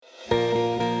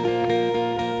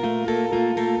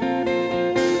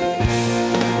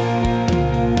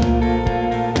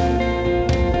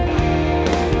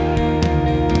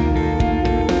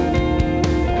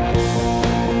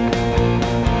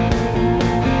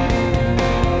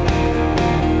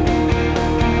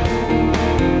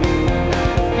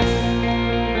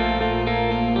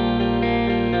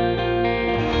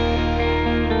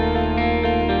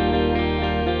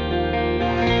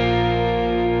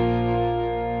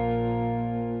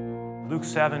Luke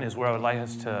 7 is where I would like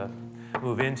us to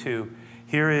move into.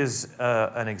 Here is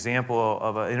an example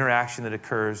of an interaction that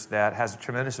occurs that has a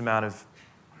tremendous amount of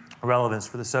relevance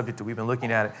for the subject that we've been looking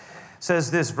at. It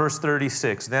says this, verse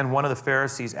 36, then one of the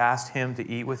Pharisees asked him to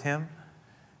eat with him.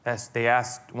 They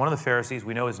asked one of the Pharisees,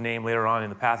 we know his name later on in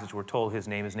the passage, we're told his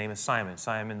name is Simon,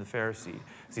 Simon the Pharisee,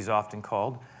 as he's often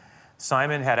called.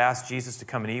 Simon had asked Jesus to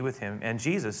come and eat with him, and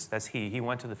Jesus, that's he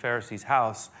went to the Pharisee's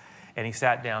house and he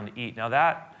sat down to eat. Now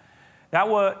that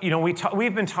was,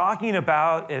 we've been talking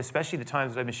about, especially the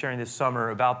times that I've been sharing this summer,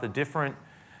 about the different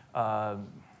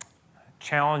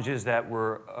challenges that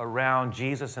were around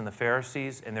Jesus and the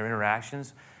Pharisees and their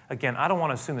interactions. Again, I don't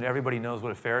want to assume that everybody knows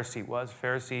what a Pharisee was. A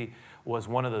Pharisee was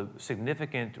one of the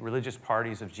significant religious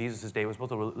parties of Jesus' day. It was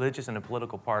both a religious and a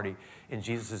political party in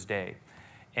Jesus' day.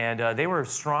 And they were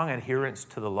strong adherents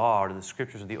to the law or to the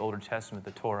scriptures of the Old Testament,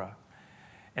 the Torah.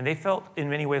 And they felt in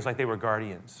many ways like they were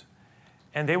guardians.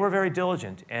 And they were very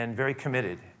diligent and very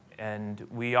committed. And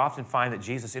we often find that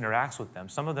Jesus interacts with them.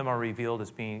 Some of them are revealed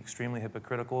as being extremely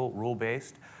hypocritical,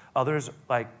 rule-based. Others,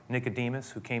 like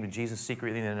Nicodemus, who came to Jesus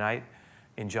secretly in the night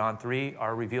in John 3,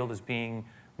 are revealed as being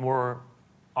more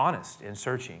honest and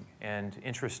searching and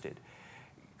interested.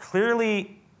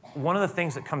 Clearly, one of the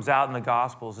things that comes out in the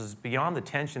Gospels is beyond the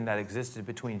tension that existed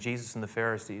between Jesus and the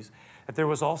Pharisees, that there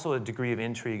was also a degree of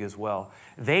intrigue as well.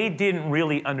 They didn't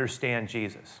really understand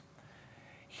Jesus.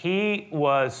 He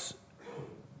was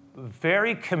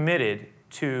very committed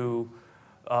to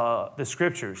the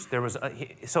Scriptures.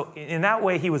 So in that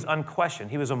way, he was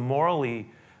unquestioned. He was a morally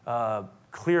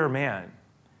clear man.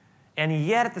 And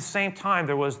yet, at the same time,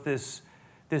 there was this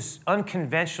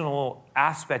unconventional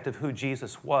aspect of who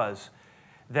Jesus was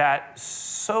that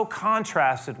so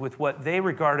contrasted with what they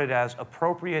regarded as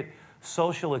appropriate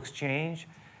social exchange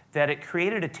that it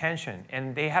created a tension.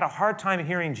 And they had a hard time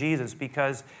hearing Jesus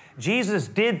because Jesus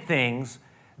did things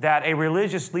that a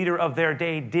religious leader of their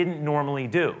day didn't normally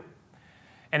do.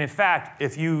 And in fact,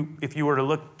 if you were to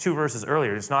look 2 verses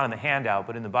earlier, it's not in the handout,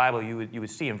 but in the Bible, you would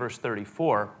see in verse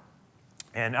 34,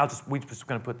 and we're just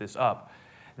going to put this up,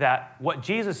 that what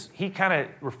Jesus, he kind of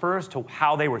refers to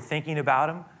how they were thinking about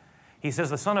him. He says,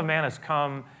 the Son of Man has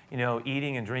come,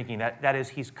 eating and drinking. That is,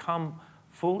 he's come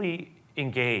fully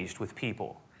engaged with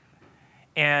people.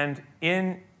 And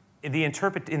in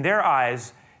their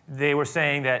eyes, they were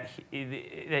saying that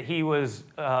he was,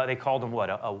 they called him what?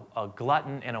 A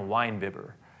glutton and a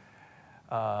winebibber.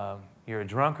 You're a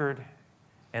drunkard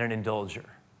and an indulger.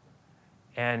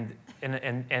 And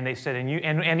they said,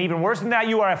 and even worse than that,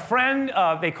 you are a friend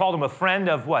of, they called him a friend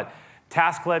of what?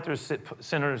 Tax collectors,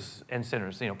 sinners, and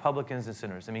sinners, publicans and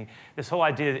sinners. I mean, this whole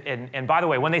idea, and by the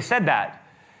way, when they said that,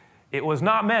 it was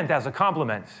not meant as a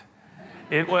compliment.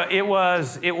 It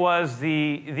was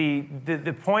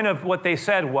the point of what they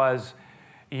said was,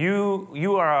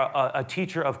 you are a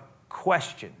teacher of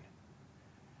question.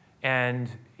 And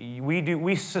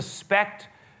we suspect,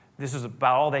 this is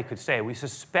about all they could say, we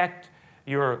suspect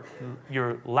your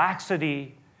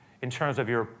laxity in terms of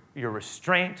your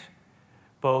restraint,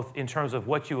 both in terms of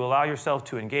what you allow yourself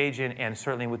to engage in and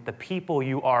certainly with the people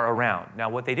you are around. Now,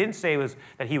 what they didn't say was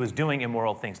that he was doing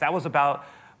immoral things. That was about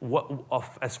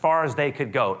as far as they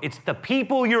could go. It's the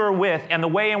people you're with and the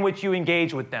way in which you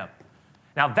engage with them.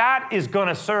 Now, that is going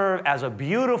to serve as a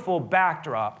beautiful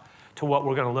backdrop to what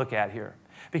we're going to look at here.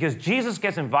 Because Jesus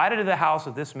gets invited to the house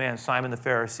of this man, Simon the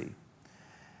Pharisee.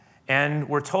 And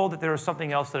we're told that there is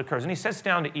something else that occurs. And he sits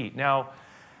down to eat. Now,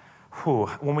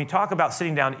 when we talk about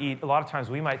sitting down to eat, a lot of times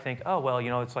we might think, oh, well,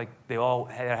 it's like they all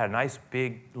had a nice,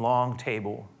 big, long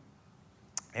table.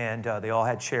 And they all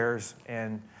had chairs,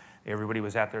 and everybody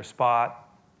was at their spot.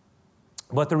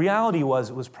 But the reality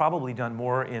was it was probably done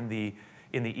more in the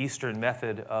Eastern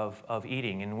method of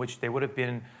eating, in which there would have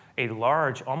been a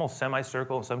large, almost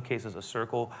semicircle, in some cases a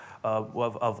circle,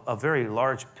 of very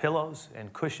large pillows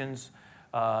and cushions,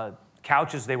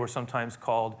 couches they were sometimes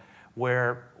called,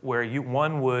 where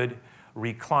one would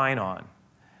recline on.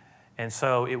 And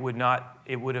so it would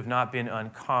have not been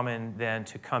uncommon then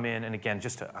to come in, and again,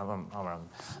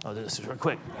 I'll do this real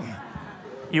quick.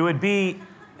 You would be,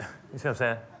 you see what I'm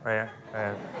saying? Right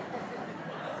here.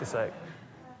 It's like,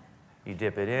 you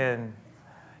dip it in,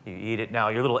 you eat it. Now,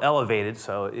 you're a little elevated,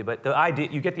 but the idea,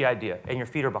 you get the idea, and your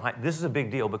feet are behind. This is a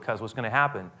big deal because what's going to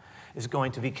happen is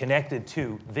going to be connected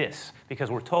to this, because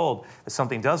we're told that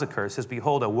something does occur. It says,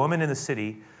 behold, a woman in the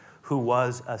city who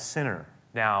was a sinner.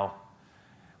 Now,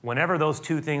 whenever those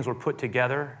two things were put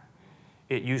together,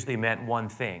 it usually meant one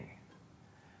thing.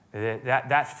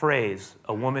 That phrase,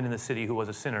 a woman in the city who was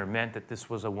a sinner, meant that this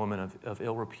was a woman of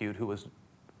ill repute who was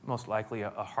most likely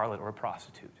a harlot or a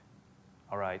prostitute.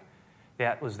 All right?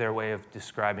 That was their way of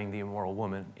describing the immoral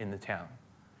woman in the town.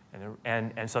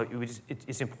 And so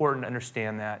it's important to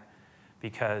understand that,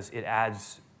 because it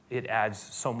adds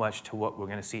so much to what we're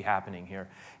going to see happening here.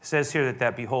 It says here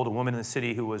that behold, a woman in the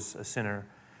city who was a sinner,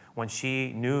 when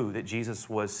she knew that Jesus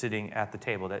was sitting at the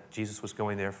table, that Jesus was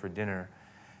going there for dinner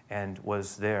and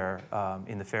was there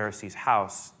in the Pharisee's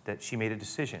house, that she made a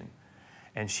decision.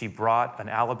 And she brought an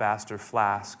alabaster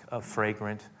flask of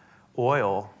fragrant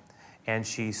oil, and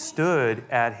she stood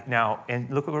at, now, and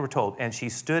look what we're told, and she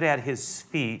stood at his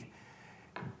feet.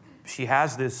 She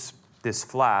has this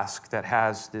flask that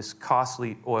has this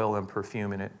costly oil and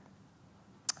perfume in it.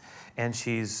 And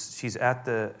she's at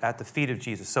the feet of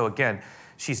Jesus. So again,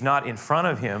 she's not in front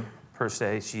of him per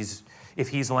se. If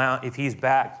he's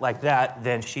back like that,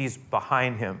 then she's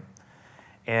behind him.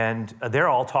 And they're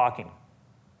all talking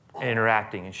and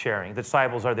interacting and sharing. The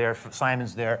disciples are there,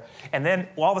 Simon's there. And then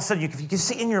all of a sudden, you can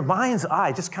see in your mind's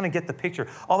eye, just kind of get the picture.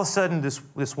 All of a sudden,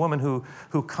 this woman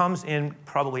who comes in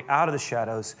probably out of the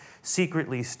shadows,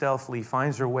 secretly, stealthily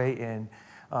finds her way in,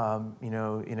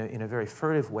 in a very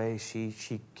furtive way.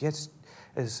 She gets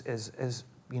as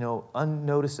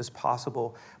unnoticed as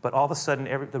possible. But all of a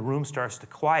sudden, the room starts to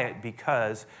quiet,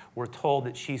 because we're told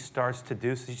that she starts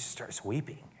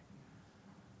weeping.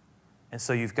 And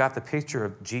so you've got the picture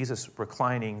of Jesus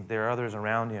reclining. There are others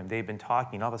around him. They've been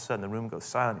talking. All of a sudden, the room goes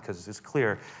silent, because it's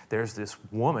clear there's this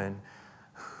woman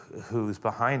who's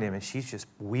behind him, and she's just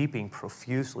weeping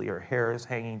profusely. Her hair is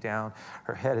hanging down.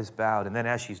 Her head is bowed. And then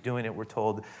as she's doing it, we're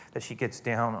told that she gets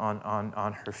down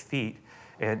on her feet,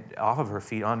 and off of her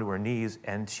feet onto her knees,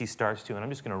 and she starts to, and I'm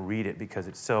just going to read it because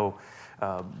it's so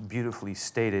beautifully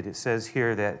stated. It says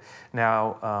here that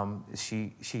now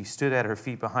she stood at her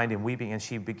feet behind him weeping, and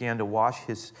she began to wash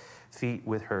his feet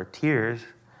with her tears,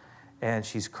 and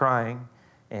she's crying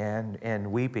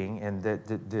and weeping, and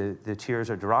the tears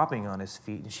are dropping on his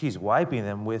feet, and she's wiping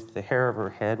them with the hair of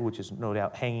her head, which is no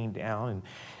doubt hanging down,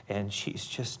 and she's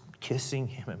just kissing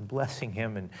him and blessing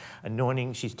him and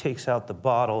anointing. She takes out the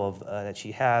bottle of that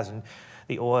she has and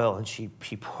the oil, and she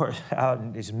pours it out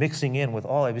and is mixing in with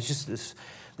all of it. It's just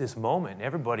this moment.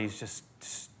 Everybody's just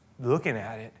looking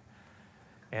at it.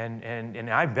 And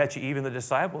I bet you even the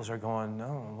disciples are going,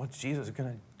 no, what's Jesus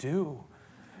going to do?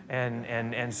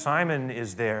 And Simon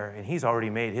is there, and he's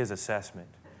already made his assessment.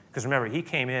 Because remember, he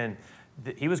came in,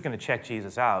 he was going to check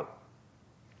Jesus out.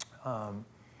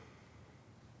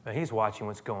 But he's watching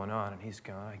what's going on, and he's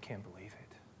going, I can't believe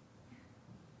it.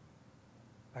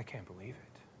 I can't believe it.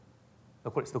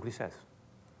 Look what he says.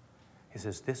 He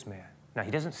says, this man. Now, he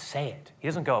doesn't say it. He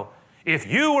doesn't go, if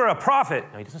you were a prophet.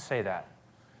 No, he doesn't say that.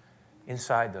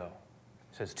 Inside, though,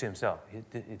 he says to himself,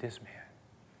 this man,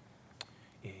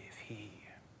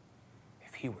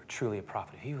 if he were truly a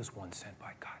prophet, if he was one sent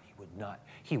by God,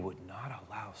 he would not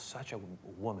allow such a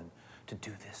woman to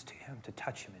do this to him, to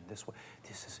touch him in this way.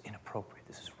 This is inappropriate.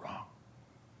 This is wrong.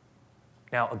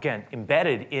 Now, again,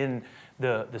 embedded in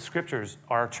the scriptures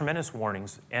are tremendous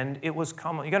warnings, and it was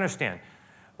common. You got to understand,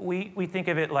 we think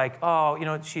of it like, what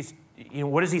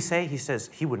does he say? He says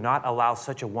he would not allow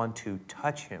such a one to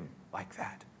touch him like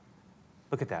that.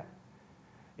 Look at that.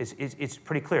 It's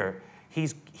pretty clear.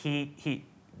 He's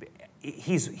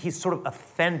sort of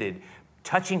offended,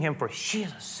 touching him, for she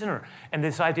is a sinner. And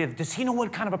this idea, does he know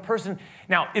what kind of a person?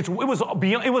 Now, it was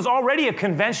already a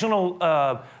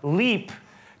conventional leap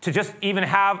to just even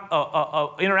have a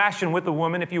interaction with a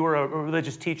woman if you were a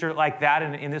religious teacher like that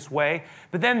in this way.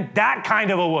 But then that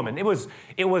kind of a woman, it was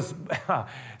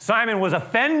Simon was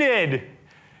offended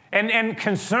and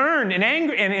concerned and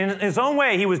angry, and in his own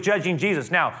way he was judging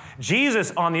Jesus. Now, Jesus,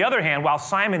 on the other hand, while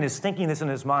Simon is thinking this in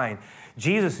his mind,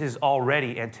 Jesus is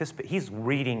already anticipating. He's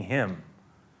reading him.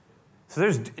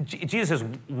 So Jesus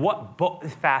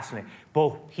is fascinating.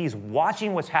 Both he's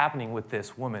watching what's happening with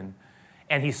this woman,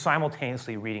 and he's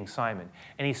simultaneously reading Simon.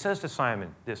 And he says to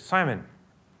Simon,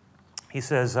 he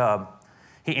says,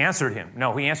 he answered him.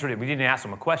 No, he answered him. We didn't ask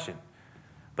him a question.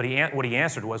 But what he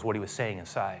answered was what he was saying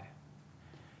inside.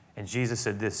 And Jesus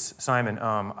said this, Simon,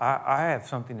 I have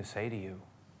something to say to you.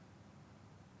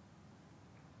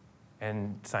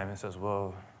 And Simon says,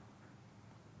 well,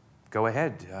 go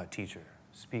ahead, teacher.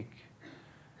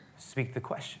 Speak the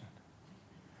question.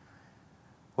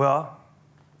 Well,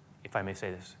 if I may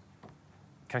say this,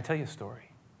 can I tell you a story?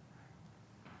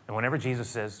 And whenever Jesus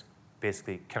says,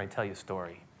 basically, can I tell you a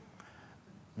story?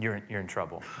 You're in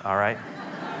trouble, all right?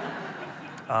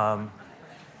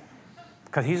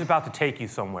 Because he's about to take you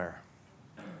somewhere.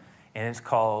 And it's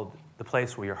called the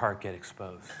place where your heart gets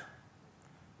exposed.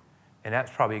 And that's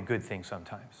probably a good thing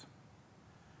sometimes.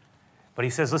 But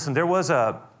he says, listen, there was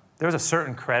a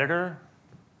certain creditor,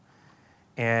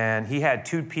 And he had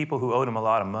two people who owed him a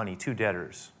lot of money, two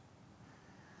debtors.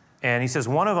 And he says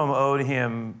one of them owed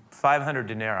him 500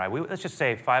 denarii. Let's just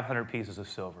say 500 pieces of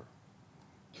silver.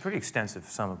 Pretty extensive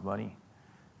sum of money.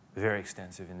 Very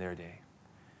extensive in their day.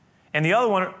 And the other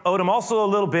one owed him also a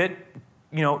little bit.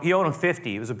 He owed him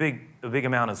 50. It was a big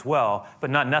amount as well, but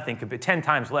not nothing. 10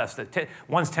 times less.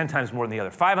 One's 10 times more than the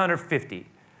other. 550.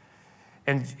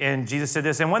 And Jesus said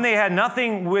this, and when they had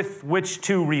nothing with which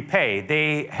to repay,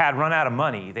 they had run out of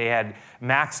money. They had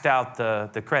maxed out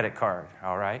the credit card,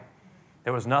 all right?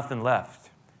 There was nothing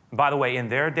left. And by the way, in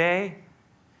their day,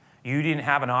 you didn't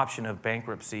have an option of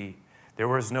bankruptcy. There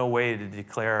was no way to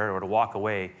declare or to walk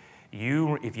away.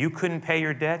 If you couldn't pay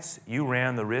your debts, you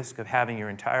ran the risk of having your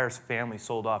entire family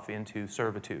sold off into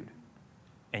servitude,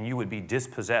 and you would be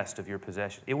dispossessed of your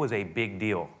possessions. It was a big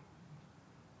deal.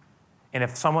 And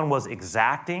if someone was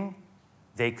exacting,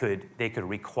 they could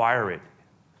require it.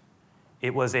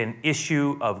 It was an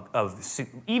issue of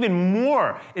even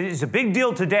more. It's a big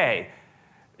deal today,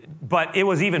 but it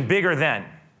was even bigger then.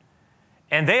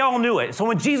 And they all knew it. So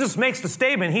when Jesus makes the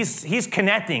statement, he's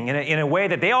connecting in a way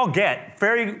that they all get.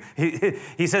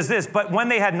 He says this, but when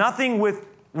they had nothing with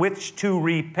which to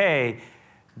repay,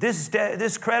 this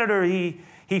creditor,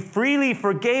 he freely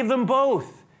forgave them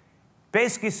both.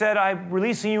 Basically said, I'm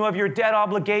releasing you of your debt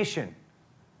obligation.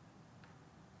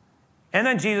 And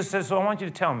then Jesus says, so I want you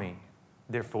to tell me,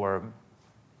 therefore,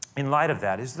 in light of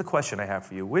that, is the question I have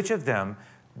for you. Which of them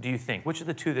do you think, which of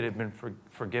the two that have been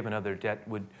forgiven of their debt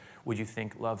would you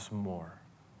think loves more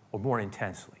or more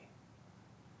intensely?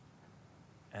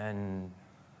 And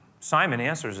Simon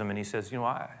answers him and he says,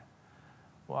 why?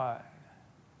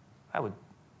 I would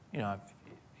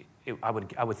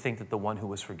think that the one who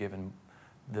was forgiven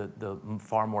the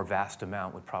far more vast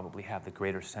amount would probably have the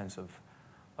greater sense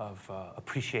of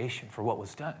appreciation for what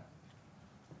was done.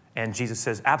 And Jesus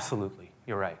says, absolutely,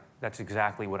 you're right. That's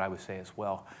exactly what I would say as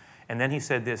well. And then he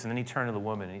said this, and then he turned to the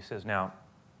woman and he says, now,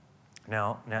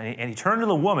 and he turned to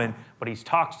the woman, but he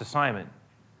talks to Simon.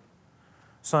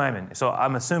 Simon, so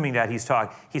I'm assuming that he's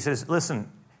talking. He says, listen,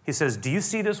 he says, do you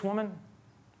see this woman?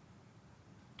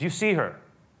 Do you see her?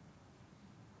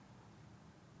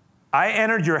 I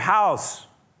entered your house.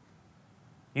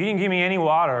 You didn't give me any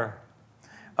water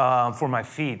for my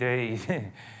feet.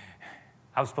 I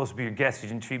was supposed to be your guest. You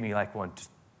didn't treat me like one. Just,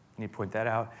 can you point that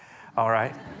out? All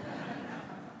right.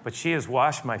 But she has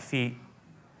washed my feet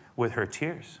with her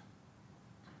tears.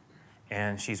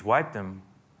 And she's wiped them.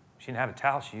 She didn't have a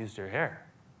towel. She used her hair.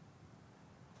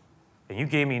 And you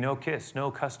gave me no kiss,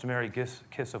 no customary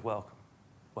kiss of welcome.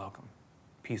 Welcome.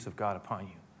 Peace of God upon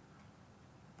you.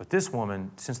 But this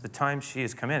woman, since the time she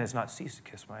has come in, has not ceased to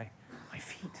kiss my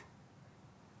feet.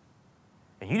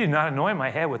 And you did not anoint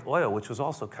my head with oil, which was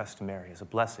also customary as a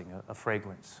blessing, a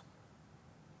fragrance.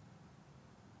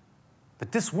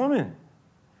 But this woman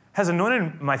has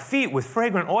anointed my feet with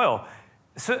fragrant oil.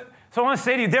 So I want to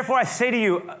say to you, therefore I say to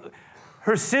you,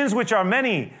 her sins, which are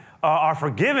many, are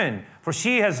forgiven, for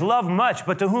she has loved much,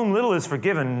 but to whom little is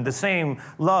forgiven, the same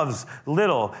loves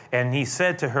little. And he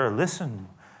said to her, listen,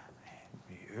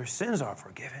 your sins are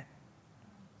forgiven.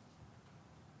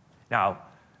 Now,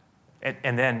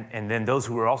 and then those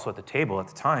who were also at the table at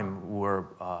the time were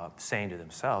saying to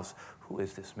themselves, who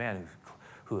is this man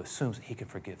who assumes that he can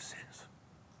forgive sins?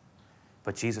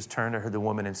 But Jesus turned to her, the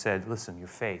woman, and said, listen, your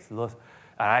faith. Look,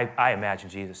 I imagine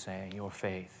Jesus saying, your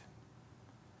faith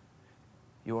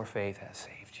has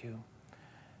saved you,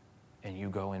 and you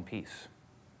go in peace.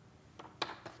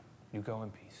 You go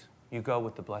in peace. You go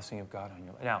with the blessing of God on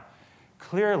your life. Now,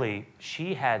 clearly,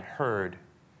 she had heard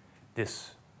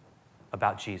this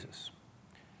about Jesus,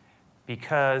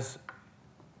 because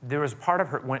there was a part of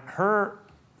her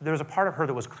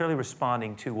that was clearly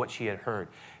responding to what she had heard.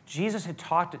 Jesus had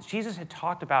talked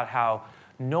about how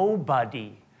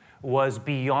nobody was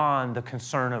beyond the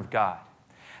concern of God.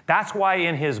 That's why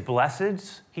in his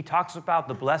blesseds, he talks about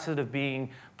the blessed of being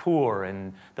poor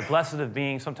and the blessed of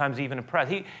being sometimes even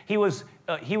oppressed. He was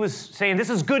saying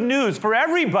this is good news for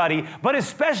everybody, but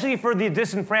especially for the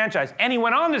disenfranchised. And he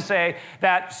went on to say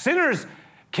that sinners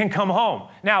can come home.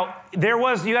 Now,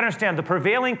 you understand, the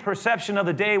prevailing perception of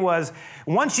the day was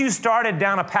once you started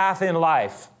down a path in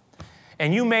life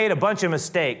and you made a bunch of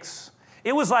mistakes,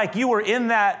 it was like you were in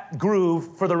that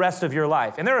groove for the rest of your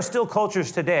life. And there are still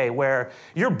cultures today where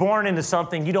you're born into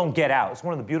something you don't get out. It's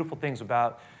one of the beautiful things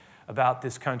about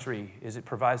this country is it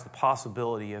provides the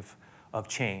possibility of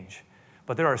change.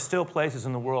 But there are still places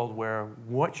in the world where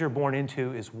what you're born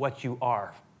into is what you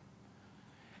are.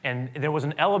 And there was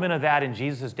an element of that in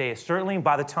Jesus' day. Certainly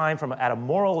by the time at a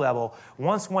moral level,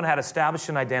 once one had established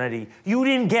an identity, you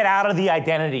didn't get out of the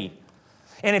identity.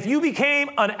 And if you became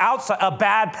a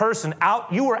bad person,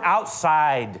 you were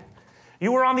outside.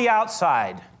 You were on the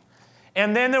outside.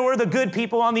 And then there were the good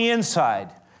people on the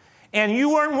inside. And you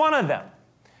weren't one of them.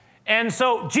 And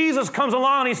so Jesus comes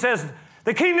along and he says,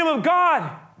 the kingdom of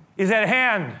God is at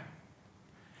hand.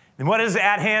 And what does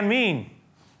at hand mean?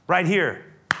 Right here,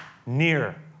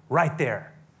 near, right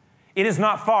there. It is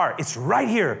not far. It's right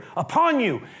here, upon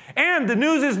you. And the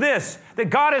news is this, that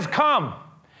God has come.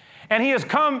 And he has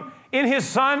come in his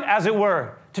Son, as it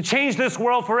were, to change this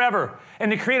world forever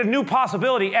and to create a new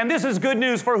possibility. And this is good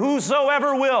news for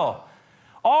whosoever will.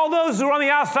 All those who are on the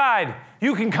outside,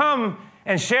 you can come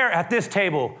and share at this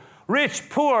table. Rich,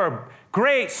 poor,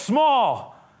 great, small.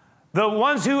 The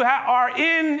ones who are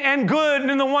in and good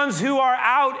and the ones who are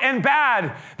out and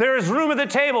bad. There is room at the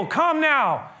table. Come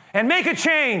now and make a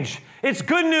change. It's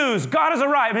good news. God has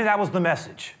arrived. I mean, that was the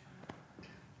message.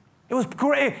 It was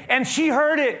great. And she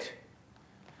heard it.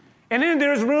 And then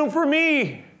there's room for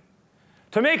me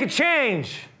to make a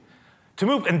change, to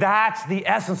move. And that's the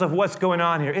essence of what's going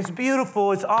on here. It's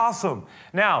beautiful. It's awesome.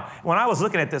 Now, when I was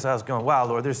looking at this, I was going, wow,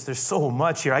 Lord, there's so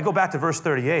much here. I go back to verse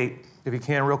 38, if you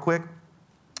can, real quick.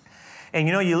 And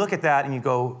you know, you look at that and you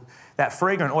go, that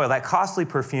fragrant oil, that costly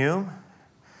perfume,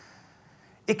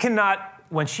 it cannot,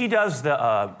 when she does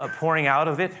the pouring out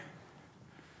of it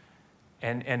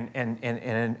and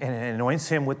anoints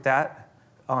him with that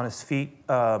on his feet,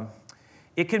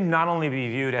 it can not only be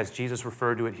viewed, as Jesus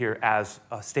referred to it here, as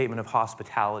a statement of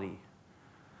hospitality.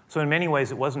 So in many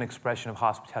ways, it was an expression of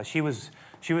hospitality.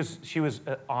 She was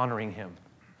honoring him.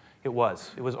 It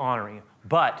was honoring him.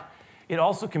 But it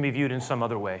also can be viewed in some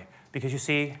other way. Because you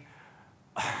see,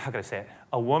 how can I say it?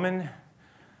 A woman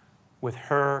with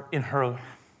her, in her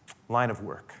line of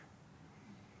work,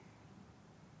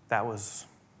 that was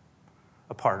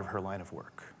a part of her line of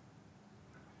work.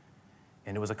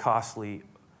 And it was a costly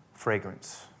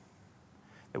fragrance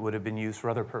that would have been used for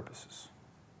other purposes.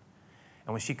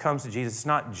 And when she comes to Jesus, it's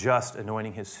not just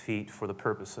anointing his feet for the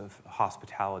purpose of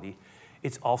hospitality.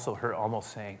 It's also her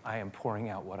almost saying, I am pouring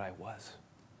out what I was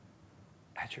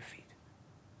at your feet.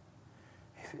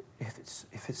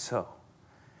 If it's so.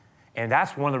 And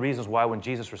that's one of the reasons why when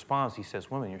Jesus responds, he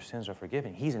says, woman, your sins are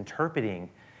forgiven. He's interpreting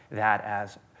that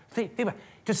as, think about it.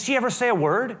 Does she ever say a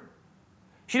word?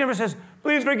 She never says,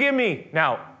 please forgive me.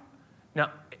 Now,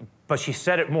 but she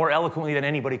said it more eloquently than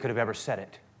anybody could have ever said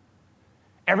it.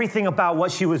 Everything about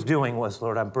what she was doing was,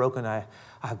 Lord, I'm broken. I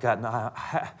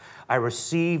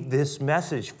received this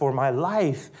message for my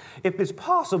life. If it's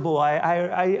possible,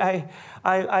 I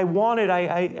want it.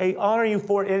 I honor you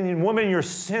for it. And woman, your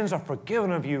sins are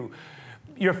forgiven of you.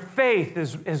 Your faith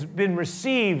has been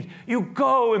received. You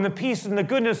go in the peace and the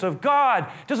goodness of God.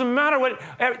 Doesn't matter what,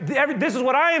 this is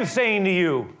what I am saying to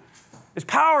you. It's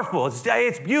powerful.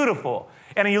 It's beautiful.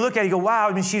 And you look at it, you go, wow,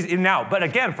 I mean, she's in now. But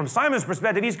again, from Simon's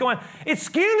perspective, he's going, it's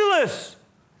scandalous.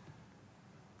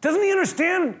 Doesn't he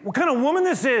understand what kind of woman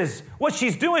this is? What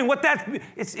she's doing,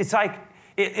 it's like,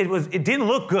 it didn't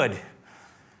look good.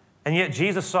 And yet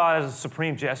Jesus saw it as a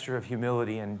supreme gesture of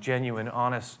humility and genuine,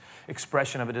 honest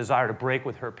expression of a desire to break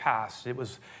with her past. It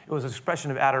was an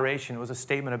expression of adoration. It was a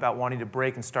statement about wanting to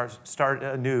break and start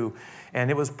anew.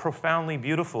 And it was profoundly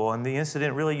beautiful. And the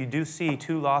incident, really, you do see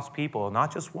two lost people,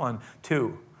 not just one,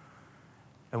 two.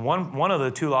 And one of the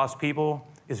two lost people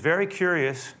is very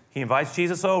curious. He invites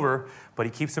Jesus over, but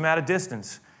he keeps him at a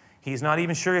distance. He's not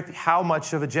even sure how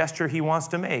much of a gesture he wants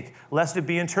to make, lest it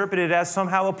be interpreted as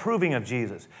somehow approving of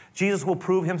Jesus. Jesus will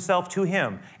prove himself to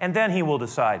him, and then he will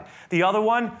decide. The other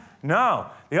one, no.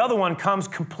 The other one comes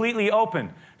completely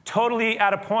open, totally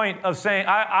at a point of saying,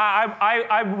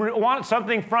 I want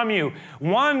something from you.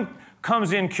 One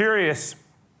comes in curious,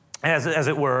 as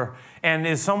it were, and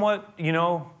is somewhat,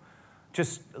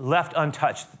 just left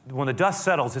untouched. When the dust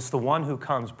settles, it's the one who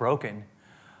comes broken.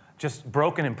 Just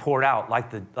broken and poured out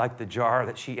like the jar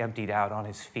that she emptied out on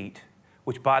his feet,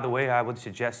 which, by the way, I would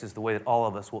suggest is the way that all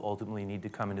of us will ultimately need to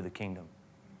come into the kingdom.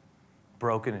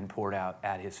 Broken and poured out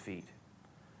at his feet.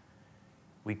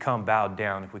 We come bowed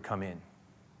down if we come in.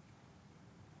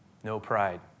 No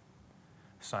pride.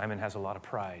 Simon has a lot of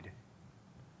pride.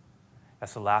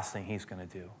 That's the last thing he's going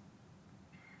to do.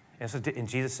 And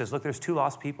Jesus says, look, there's two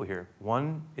lost people here.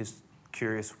 One is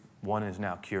curious, one is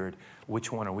now cured.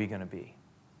 Which one are we going to be?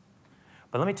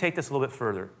 But let me take this a little bit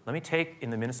further. Let me take, in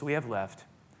the minutes that we have left,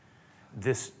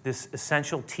 this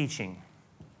essential teaching,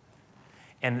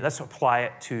 and let's apply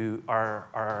it to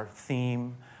our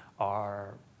theme,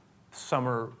 our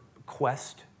summer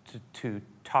quest to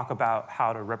talk about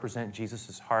how to represent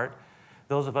Jesus' heart.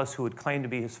 Those of us who would claim to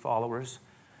be his followers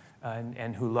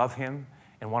and who love him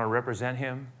and want to represent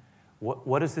him,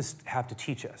 what does this have to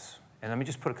teach us? And let me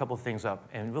just put a couple of things up.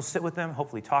 And we'll sit with them,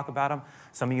 hopefully talk about them.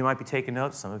 Some of you might be taking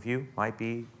notes. Some of you might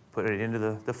be putting it into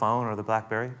the phone or the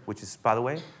BlackBerry, which is, by the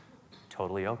way,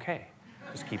 totally okay.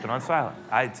 Just keep it on silent.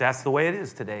 That's the way it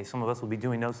is today. Some of us will be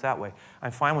doing notes that way.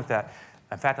 I'm fine with that.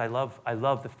 In fact, I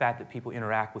love the fact that people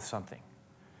interact with something.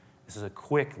 This is a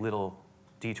quick little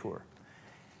detour.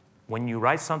 When you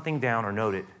write something down or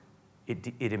note it,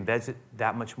 it embeds it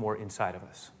that much more inside of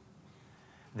us.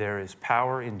 There is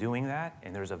power in doing that,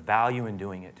 and there's a value in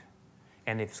doing it.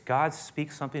 And if God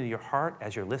speaks something to your heart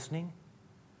as you're listening,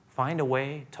 find a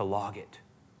way to log it,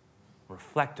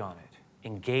 reflect on it,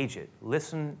 engage it,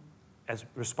 listen as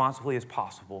responsibly as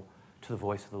possible to the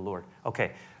voice of the Lord.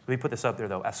 Okay, let me put this up there,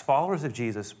 though. As followers of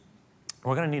Jesus,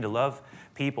 we're going to need to love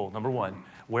people, number one,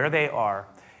 where they are,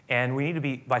 and we need to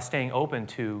be by staying open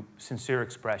to sincere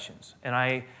expressions. And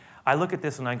I look at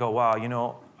this and I go, wow,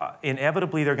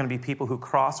 inevitably there are going to be people who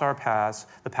cross our paths,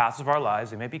 the paths of our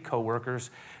lives. They may be coworkers,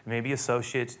 maybe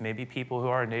associates, maybe people who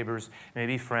are our neighbors,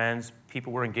 maybe friends,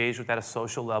 people we're engaged with at a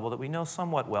social level that we know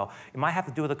somewhat well. It might have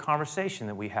to do with a conversation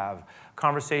that we have, a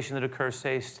conversation that occurs,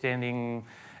 say, standing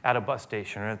at a bus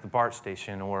station or at the BART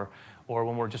station or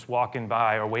when we're just walking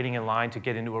by or waiting in line to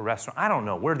get into a restaurant. I don't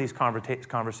know where these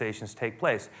conversations take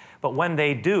place. But when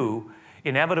they do,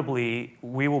 inevitably,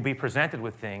 we will be presented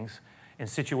with things in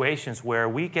situations where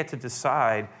we get to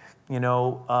decide,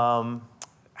 how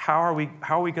are we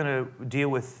going to deal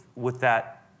with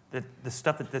that, the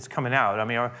stuff that's coming out? I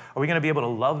mean, are we going to be able to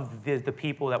love the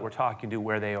people that we're talking to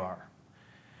where they are?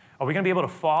 Are we going to be able to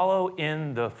follow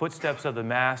in the footsteps of the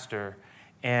Master,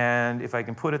 and if I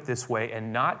can put it this way,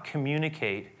 and not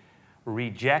communicate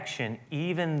rejection,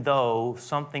 even though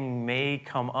something may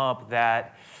come up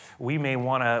that we may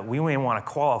want to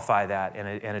qualify that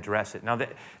and address it. Now,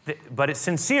 but it's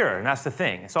sincere, and that's the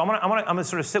thing. So I'm gonna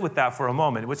sort of sit with that for a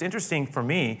moment. What's interesting for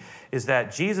me is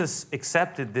that Jesus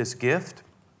accepted this gift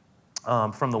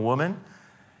from the woman,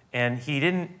 and he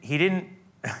didn't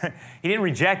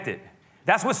reject it.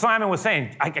 That's what Simon was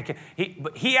saying. And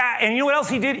you know what else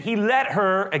he did? He let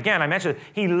her, again, I mentioned it,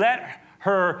 he let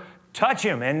her touch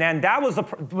him. And then that was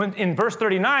in verse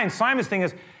 39, Simon's thing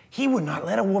is, he would not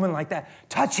let a woman like that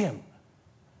touch him.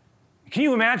 Can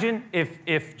you imagine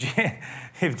if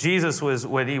Jesus was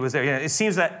when he was there? It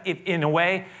seems that in a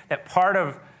way that part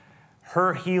of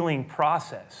her healing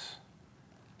process,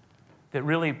 that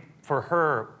really for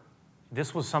her,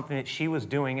 this was something that she was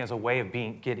doing as a way of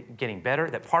getting better,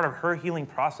 that part of her healing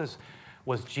process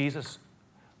was Jesus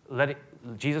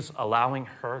allowing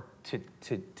her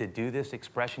to do this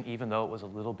expression, even though it was a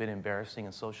little bit embarrassing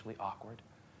and socially awkward.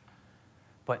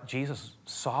 But Jesus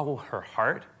saw her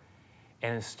heart,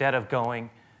 and instead of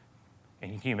going,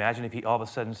 and can you imagine if he all of a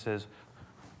sudden says,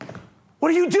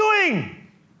 "What are you doing?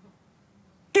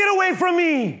 Get away from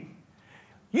me!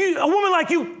 A woman like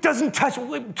you doesn't touch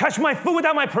my foot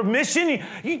without my permission.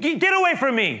 You get away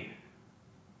from me."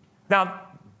 Now,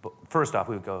 first off,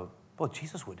 we would go, well,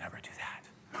 Jesus would never do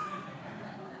that.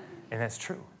 And that's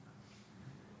true.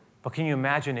 But can you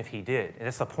imagine if he did? And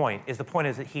that's the point. The point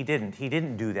is that he didn't. He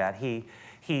didn't do that. He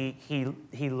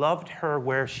loved her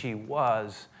where she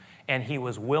was, and he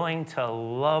was willing to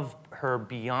love her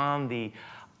beyond the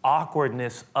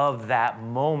awkwardness of that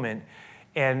moment.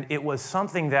 And it was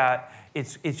something that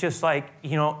it's just like,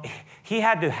 he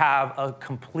had to have a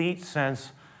complete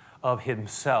sense of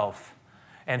himself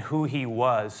and who he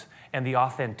was and the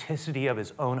authenticity of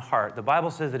his own heart. The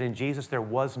Bible says that in Jesus there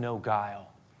was no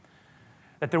guile,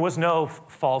 that there was no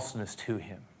falseness to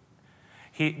him.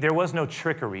 There was no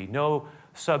trickery, no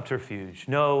subterfuge,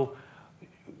 no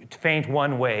feint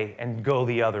one way and go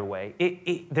the other way.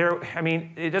 It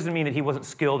doesn't mean that he wasn't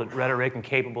skilled at rhetoric and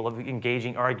capable of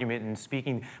engaging argument and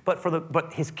speaking,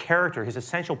 but his character, his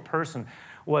essential person,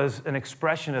 was an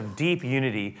expression of deep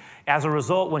unity. As a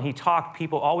result, when he talked,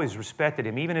 people always respected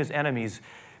him. Even his enemies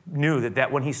knew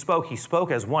that when he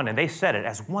spoke as one, and they said it,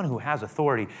 as one who has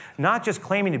authority, not just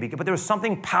claiming to be, but there was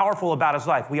something powerful about his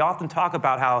life. We often talk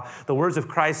about how the words of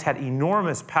Christ had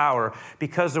enormous power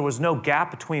because there was no gap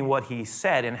between what he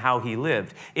said and how he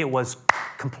lived. It was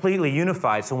completely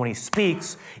unified. So when he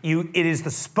speaks, it is the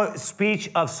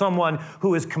speech of someone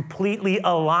who is completely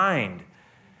aligned,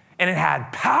 and it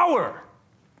had power.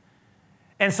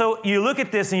 And so you look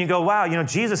at this and you go, wow,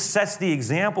 Jesus sets the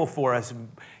example for us.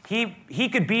 He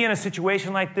could be in a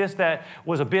situation like this that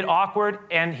was a bit awkward,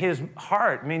 and his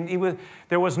heart,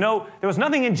 there was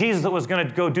nothing in Jesus that was going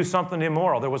to go do something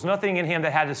immoral. There was nothing in him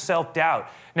that had a self-doubt.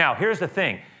 Now, here's the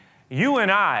thing. You and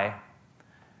I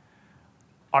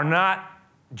are not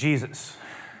Jesus.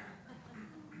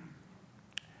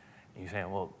 You're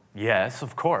saying, well, yes,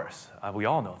 of course. We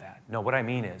all know that. No, what I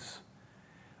mean is,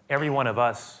 every one of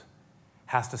us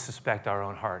has to suspect our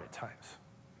own heart at times.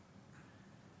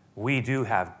 We do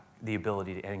have the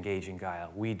ability to engage in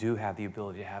guile. We do have the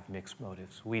ability to have mixed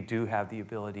motives. We do have the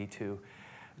ability to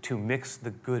mix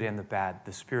the good and the bad,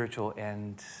 the spiritual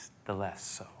and the less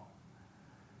so.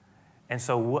 And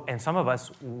some of us,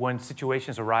 when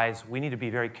situations arise, we need to be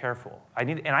very careful. I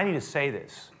need to say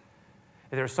this.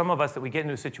 There are some of us that we get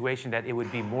into a situation that it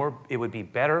would be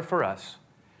better for us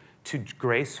to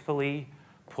gracefully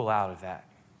pull out of that,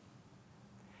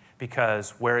 because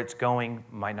where it's going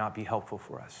might not be helpful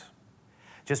for us.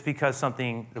 Just because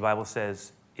something, the Bible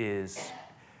says, is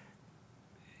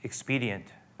expedient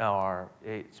or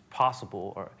it's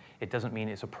possible, or it doesn't mean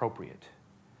it's appropriate.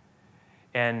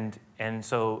 And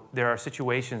so there are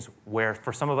situations where,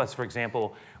 for some of us, for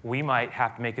example, we might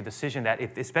have to make a decision that,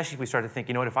 especially if we start to think,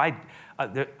 you know what,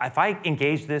 if I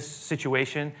engage this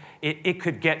situation, it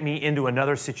could get me into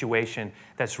another situation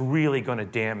that's really going to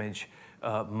damage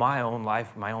my own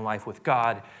life with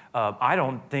God. I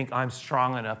don't think I'm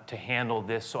strong enough to handle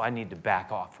this, so I need to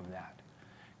back off from that,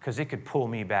 because it could pull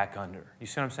me back under. You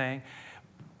see what I'm saying?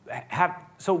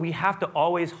 So we have to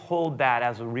always hold that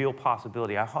as a real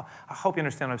possibility. I hope you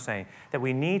understand what I'm saying, that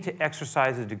we need to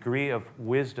exercise a degree of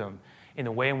wisdom in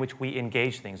the way in which we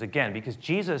engage things. Again, because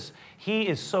Jesus, he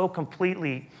is so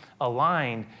completely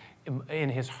aligned in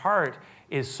his heart,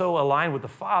 is so aligned with the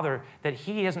Father that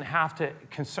he doesn't have to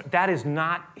concern. That is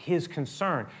not his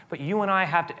concern. But you and I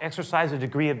have to exercise a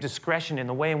degree of discretion in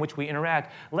the way in which we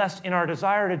interact, lest in our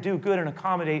desire to do good and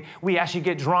accommodate, we actually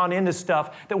get drawn into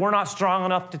stuff that we're not strong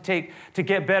enough to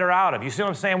get better out of. You see what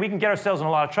I'm saying? We can get ourselves in a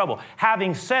lot of trouble.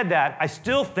 Having said that, I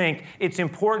still think it's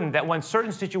important that when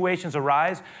certain situations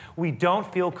arise, we don't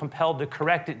feel compelled to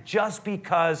correct it just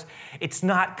because it's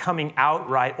not coming out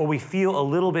right, or we feel a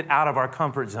little bit out of our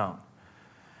comfort zone.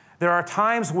 There are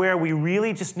times where we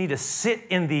really just need to sit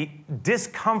in the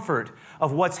discomfort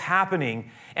of what's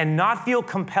happening and not feel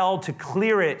compelled to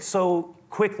clear it so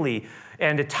quickly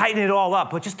and to tighten it all up,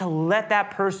 but just to let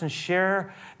that person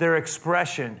share their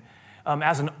expression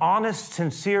as an honest,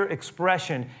 sincere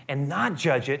expression, and not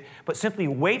judge it, but simply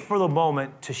wait for the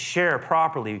moment to share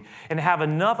properly and have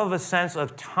enough of a sense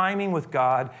of timing with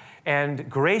God and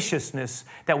graciousness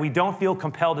that we don't feel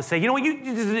compelled to say, you know what,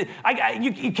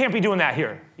 you can't be doing that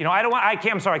here. You know,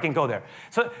 I'm sorry, I can't go there.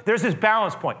 So there's this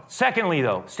balance point. Secondly,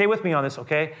 though, stay with me on this,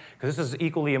 okay? Because this is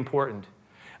equally important.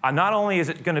 Not only is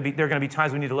it going to be, there are going to be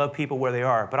times we need to love people where they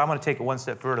are, but I'm going to take it one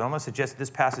step further. I'm going to suggest that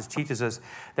this passage teaches us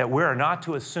that we are not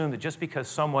to assume that just because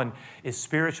someone is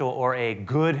spiritual or a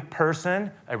good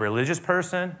person, a religious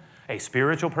person, a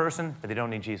spiritual person, that they don't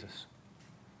need Jesus.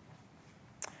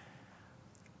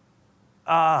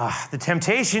 The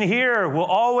temptation here will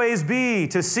always be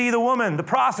to see the woman, the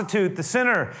prostitute, the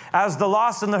sinner, as the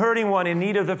lost and the hurting one in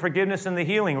need of the forgiveness and the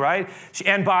healing, right?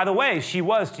 And by the way, she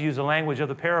was, to use the language of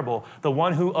the parable, the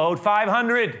one who owed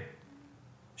 500.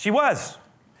 She was.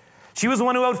 She was the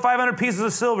one who owed 500 pieces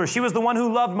of silver. She was the one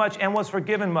who loved much and was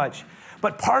forgiven much.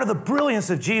 But part of the brilliance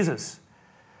of Jesus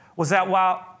was that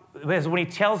when he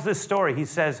tells this story, he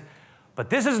says, but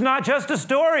this is not just a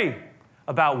story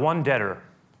about one debtor.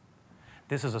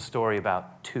 This is a story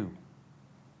about two.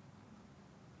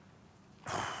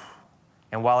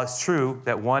 And while it's true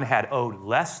that one had owed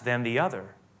less than the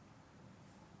other,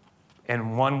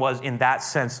 and one was, in that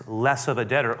sense, less of a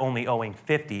debtor, only owing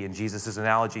 50 in Jesus'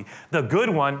 analogy, the good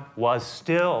one was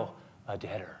still a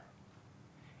debtor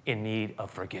in need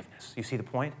of forgiveness. You see the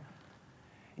point?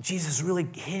 Jesus is really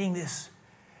hitting this.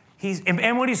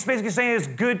 And what he's basically saying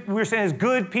is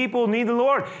good people need the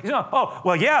Lord. He's not,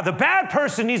 the bad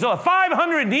person needs the Lord.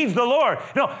 500 needs the Lord.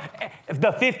 No,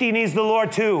 the 50 needs the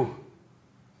Lord too.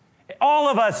 All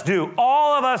of us do.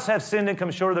 All of us have sinned and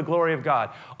come short of the glory of God.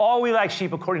 All we like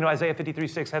sheep, according to Isaiah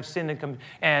 53:6, have sinned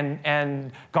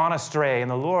and gone astray,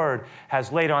 and the Lord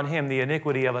has laid on him the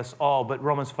iniquity of us all. But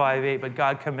Romans 5:8, but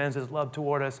God commends his love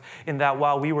toward us in that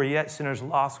while we were yet sinners,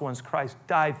 lost ones, Christ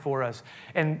died for us.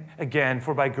 And again,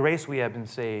 for by grace we have been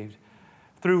saved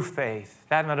through faith,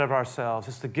 that not of ourselves.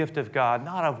 It's the gift of God,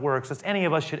 not of works, as any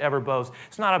of us should ever boast.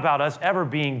 It's not about us ever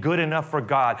being good enough for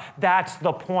God. That's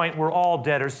the point. We're all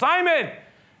debtors. Simon,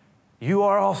 you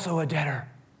are also a debtor.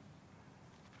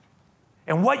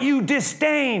 And what you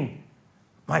disdain,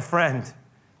 my friend,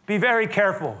 be very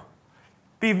careful.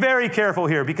 Be very careful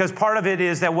here, because part of it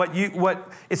is that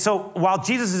so while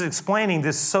Jesus is explaining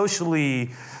this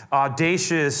socially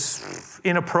audacious,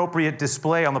 inappropriate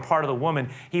display on the part of the woman,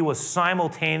 he was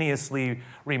simultaneously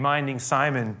reminding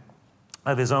Simon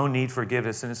of his own need for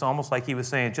forgiveness. And it's almost like he was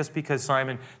saying, just because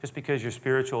you're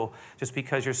spiritual, just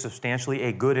because you're substantially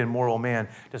a good and moral man,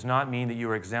 does not mean that you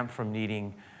are exempt from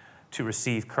needing to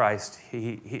receive Christ,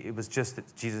 it was just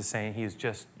that Jesus saying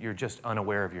you're just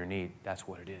unaware of your need. That's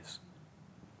what it is.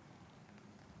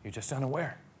 You're just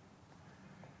unaware.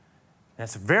 And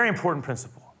that's a very important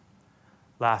principle.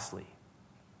 Lastly,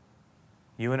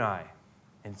 you and I,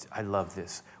 and I love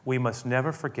this, we must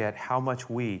never forget how much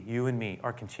we, you and me,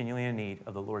 are continually in need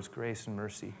of the Lord's grace and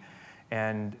mercy.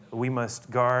 And we must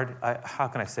guard, how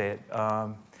can I say it,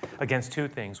 against two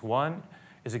things. One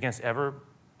is against ever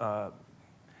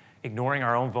ignoring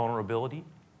our own vulnerability,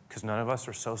 because none of us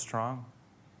are so strong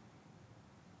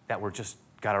that we're just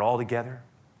got it all together,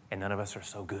 and none of us are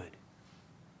so good.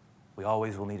 We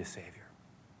always will need a Savior.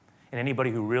 And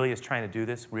anybody who really is trying to do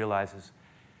this realizes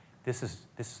this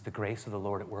is the grace of the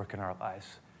Lord at work in our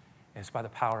lives. And it's by the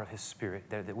power of His Spirit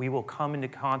that we will come into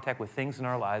contact with things in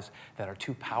our lives that are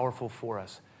too powerful for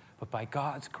us. But by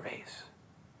God's grace,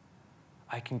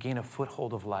 I can gain a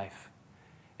foothold of life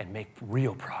and make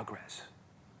real progress.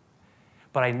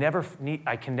 But I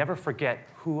can never forget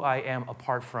who I am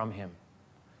apart from Him.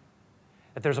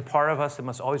 That there's a part of us that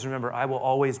must always remember I will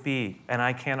always be, and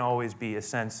I can always be, a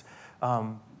sense,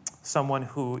 someone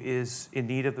who is in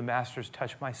need of the Master's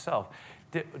touch myself.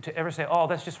 To ever say, oh,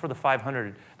 that's just for the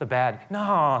 500, the bad.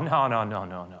 No.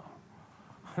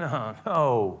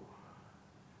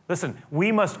 Listen,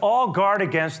 we must all guard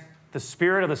against the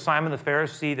spirit of the Simon the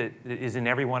Pharisee that is in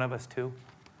every one of us too.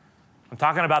 I'm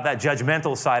talking about that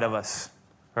judgmental side of us,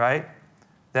 right?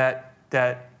 That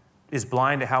is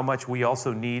blind to how much we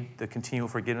also need the continual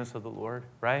forgiveness of the Lord,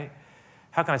 right?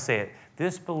 How can I say it?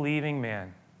 This believing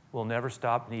man will never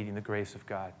stop needing the grace of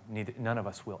God. None of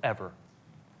us will, ever.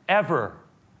 Ever.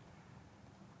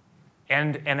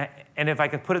 And if I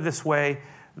could put it this way,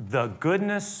 the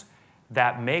goodness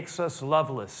that makes us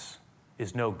loveless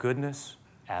is no goodness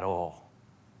at all.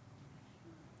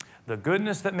 The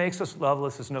goodness that makes us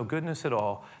loveless is no goodness at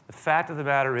all. The fact of the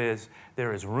matter is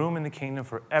there is room in the kingdom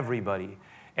for everybody.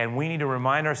 And we need to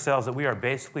remind ourselves that we are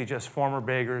basically just former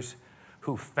beggars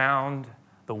who found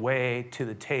the way to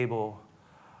the table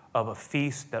of a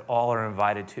feast that all are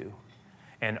invited to.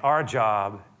 And our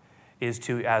job is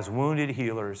to, as wounded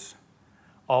healers,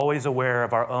 always aware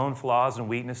of our own flaws and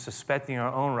weakness, suspecting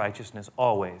our own righteousness,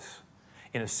 always,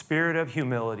 in a spirit of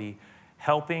humility,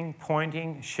 helping,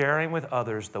 pointing, sharing with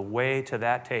others the way to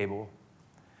that table.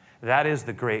 That is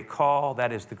the great call.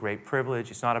 That is the great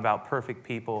privilege. It's not about perfect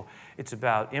people. It's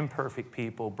about imperfect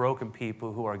people, broken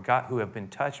people who have been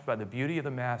touched by the beauty of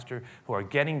the Master, who are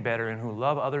getting better, and who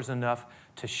love others enough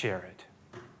to share it.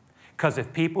 Because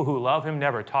if people who love Him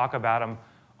never talk about Him,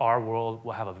 our world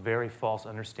will have a very false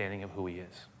understanding of who He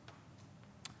is.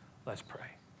 Let's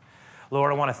pray.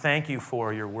 Lord, I want to thank You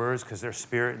for Your words, because they're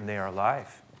spirit and they are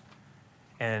life.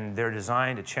 And they're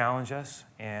designed to challenge us.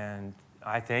 And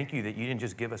I thank You that You didn't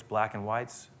just give us black and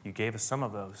whites. You gave us some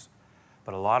of those.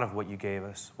 But a lot of what You gave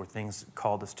us were things that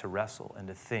called us to wrestle and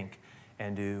to think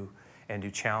and to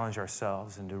challenge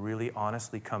ourselves and to really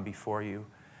honestly come before You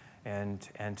and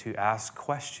to ask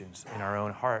questions in our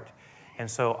own heart. And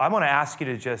so I'm going to ask you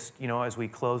to just, as we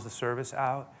close the service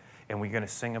out, and we're going to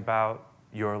sing about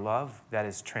Your love that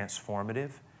is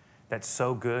transformative, that's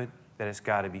so good that it's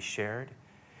got to be shared.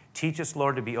 Teach us,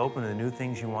 Lord, to be open to the new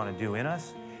things You want to do in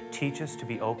us. Teach us to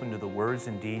be open to the words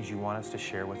and deeds You want us to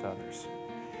share with others.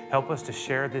 Help us to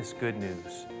share this good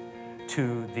news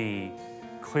to the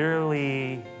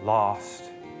clearly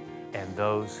lost and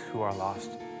those who are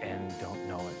lost and don't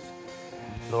know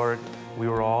it. Lord, we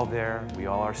were all there. We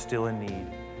all are still in need.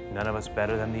 None of us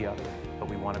better than the other, but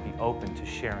we want to be open to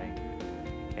sharing.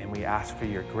 And we ask for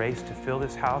Your grace to fill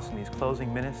this house in these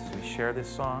closing minutes as we share this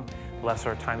song. Bless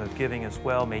our time of giving as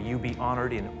well. May You be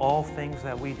honored in all things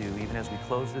that we do, even as we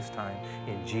close this time.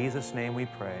 In Jesus' name we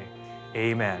pray.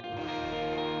 Amen.